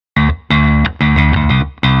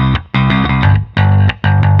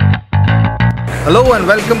Hello and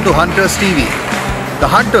welcome to HuntersTV. The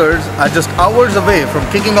Hunters are just hours away from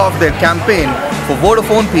kicking off their campaign for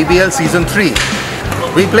Vodafone PBL Season 3.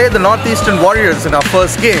 We played the Northeastern Warriors in our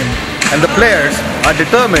first game and the players are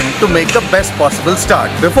determined to make the best possible start.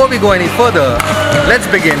 Before we go any further, let's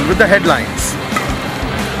begin with the headlines.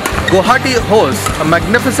 Guwahati hosts a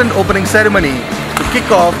magnificent opening ceremony to kick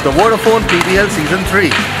off the Vodafone PBL Season 3.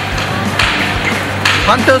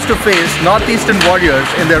 Hunters to face Northeastern Warriors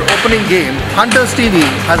in their opening game. HuntersTV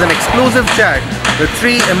has an exclusive chat with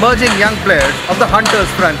 3 emerging young players of the Hunters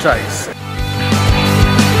franchise.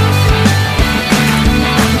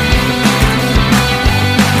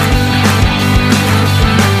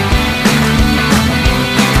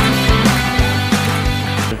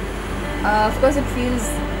 Of course, it feels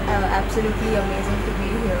absolutely amazing to be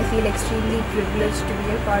here. I feel extremely privileged to be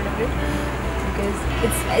a part of it because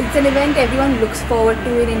it's an event everyone looks forward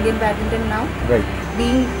to in Indian badminton now. Right.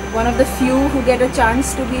 Being one of the few who get a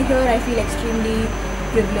chance to be here, I feel extremely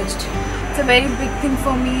privileged. It's a very big thing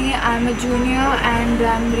for me. I'm a junior and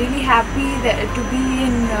I'm really happy to be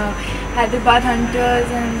in Hyderabad Hunters,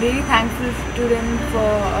 and I'm really thankful to them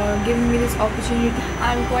for giving me this opportunity.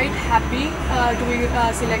 I'm quite happy to be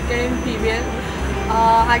selected in PBL.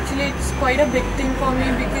 Actually, it's quite a big thing for me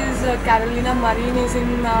because Carolina Marine is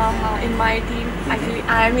in my team. Actually,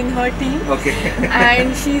 I am in her team. Okay.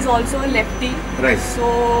 And she's also a lefty. Right.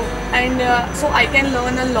 So I can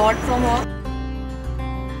learn a lot from her.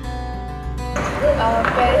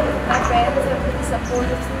 My parents have been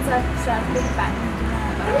supportive since I've started badminton.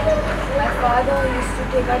 My father used to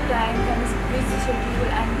take out time from his busy schedule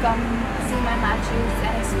and come see my matches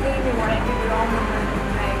and explain me what I did wrong and what I did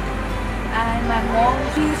right. And my mom,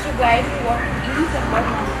 she used to guide me what to eat and what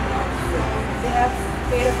not to eat. So they have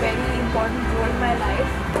played a very important role in my life.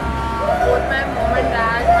 Both my mom and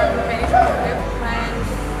dad are very supportive. My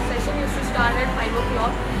session used to start at 5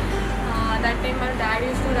 o'clock. That time my dad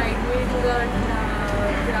used to ride me to the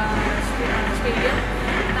stadium,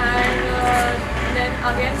 and then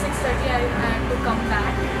again 6:30 I had to come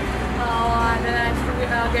back, and then I had to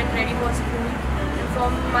get ready for school.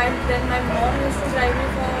 And then my mom used to drive me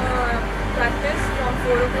for practice from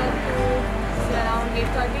 4 o'clock to around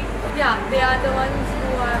 8:30. Yeah, they are the ones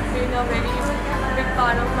who have been a very big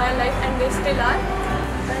part of my life, and they still are.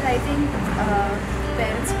 Well, I think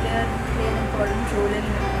parents play an important role in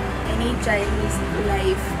any child's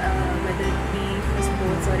life, whether it be for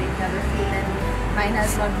sports or any other field, and mine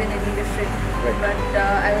has not been any different. Right. But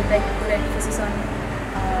I would like to put emphasis on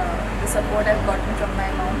the support I've gotten from my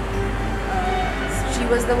mom. She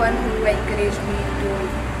was the one who encouraged me to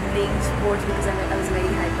playing sports because I was a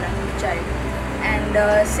very hyperactive child. And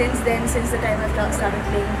since the time I've started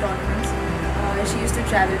playing tournaments, she used to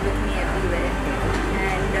travel with me everywhere.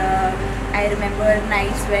 And I remember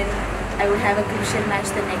nights when I would have a crucial match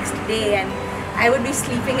the next day and I would be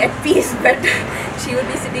sleeping at peace, but she would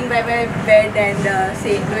be sitting by my bed and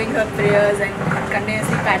doing her prayers and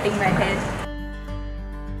continuously patting my head.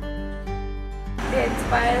 They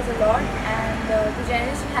inspire us a lot, and the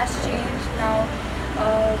generation has changed now.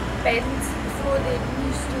 Parents before, they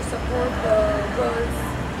used to support girls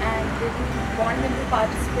and they didn't want them to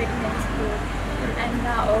participate in any sport.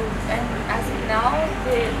 And as of now,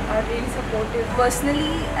 they are really supportive.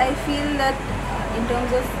 Personally, I feel that in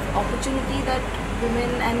terms of opportunity that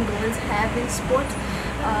women and girls have in sports,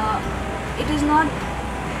 it is not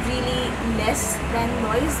really less than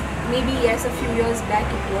boys. Maybe yes, a few years back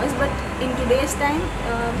it was, but in today's time,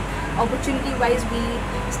 opportunity-wise, we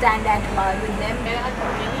stand at par with them. There are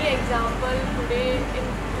many examples today in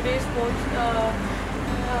today's sports.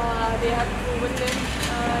 They have proven them.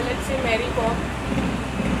 Let's say Mary Kom.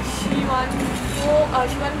 She won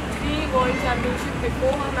 3 world championships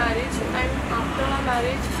before her marriage, and after her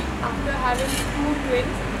marriage, after having 2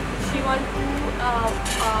 twins, she won 2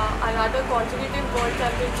 another consecutive world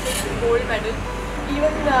championships gold medal.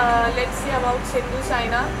 Even let's say about Sindhu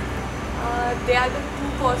Saina, they are the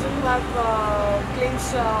 2 persons who have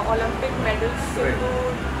clinched Olympic medals. Sindhu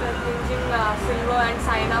clinching silver and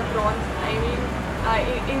Saina bronze. I mean,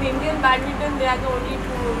 in Indian badminton, they are the only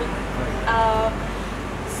 2 women.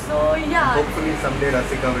 So yeah. Hopefully someday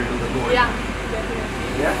Rasika will do the gold. Yeah,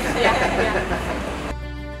 definitely. Yeah.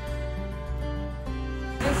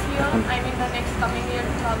 This year, I mean the next coming year,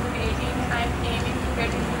 2018, I'm aiming to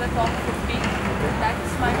get into the top 50.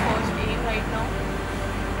 That's my first aim right now.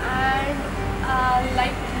 And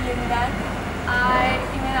like Lindan,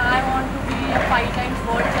 I want to be a 5 times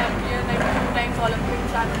world champion and 2 times Olympic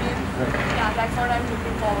champion. Yeah, that's what I'm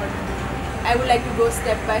looking forward to. I would like to go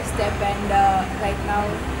step by step, and right now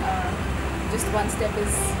just one step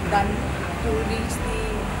is done to reach the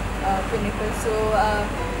pinnacle. So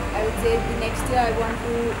I would say the next year I want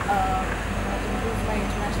to improve my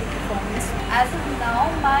international performance. As of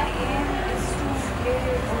now, my aim is to play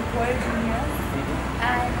World Juniors,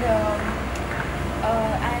 and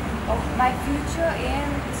my future aim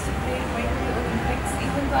is to play 20 Olympics,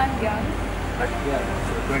 even though I'm young. But yeah,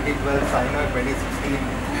 so 2012 Saina, 2016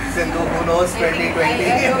 Sindhu, who knows, 2020.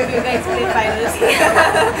 I hope you guys play finals.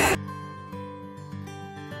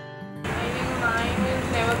 I think mine is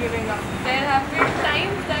never giving up. There have been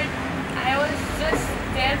times that I was just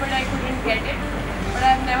there but I couldn't get it. But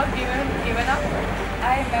I've never given up.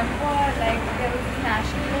 I remember like there was the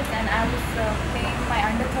nationals and I was playing my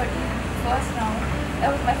under 13 first round. That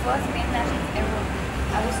was my first main nationals ever.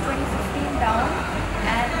 I was 20-15 down,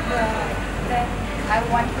 and then I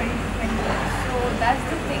won 20-20. So that's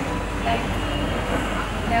the thing, like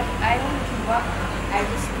I don't give up. I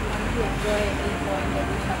just want to enjoy every point,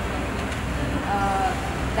 every shot.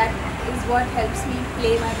 That is what helps me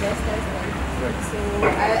play my best as well. So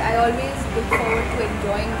I always look forward to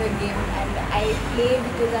enjoying the game, and I play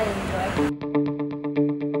because I enjoy.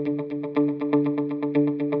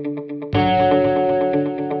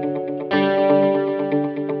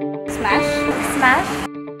 Smash.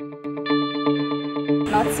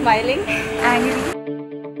 Not smiling. Angry.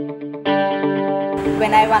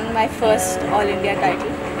 When I won my first All India title.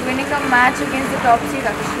 Winning a match against the top seed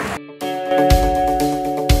Akshay.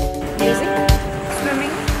 Music.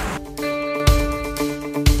 Swimming.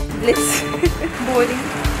 Bliss. Bowling.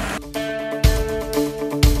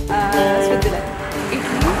 Switzerland.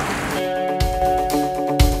 Italy.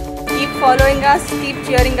 Keep following us, keep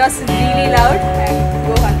cheering us really loud, and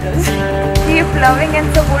go Hunters. Keep loving and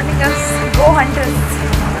supporting us. Go Hunters.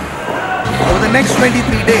 Over the next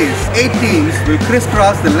 23 days, 8 teams will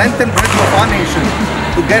crisscross the length and breadth of our nation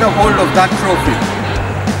to get a hold of that trophy.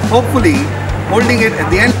 Hopefully, holding it at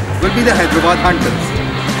the end will be the Hyderabad Hunters.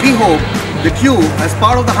 We hope that you, as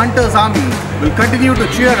part of the Hunters Army, will continue to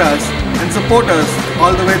cheer us and support us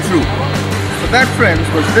all the way through. So that, friends,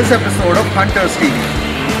 was this episode of Hunters TV.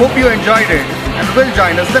 Hope you enjoyed it and will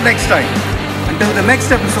join us the next time. Until the next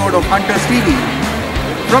episode of Hunters TV,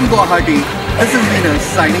 from Guwahati, this is Venus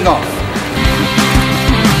signing off.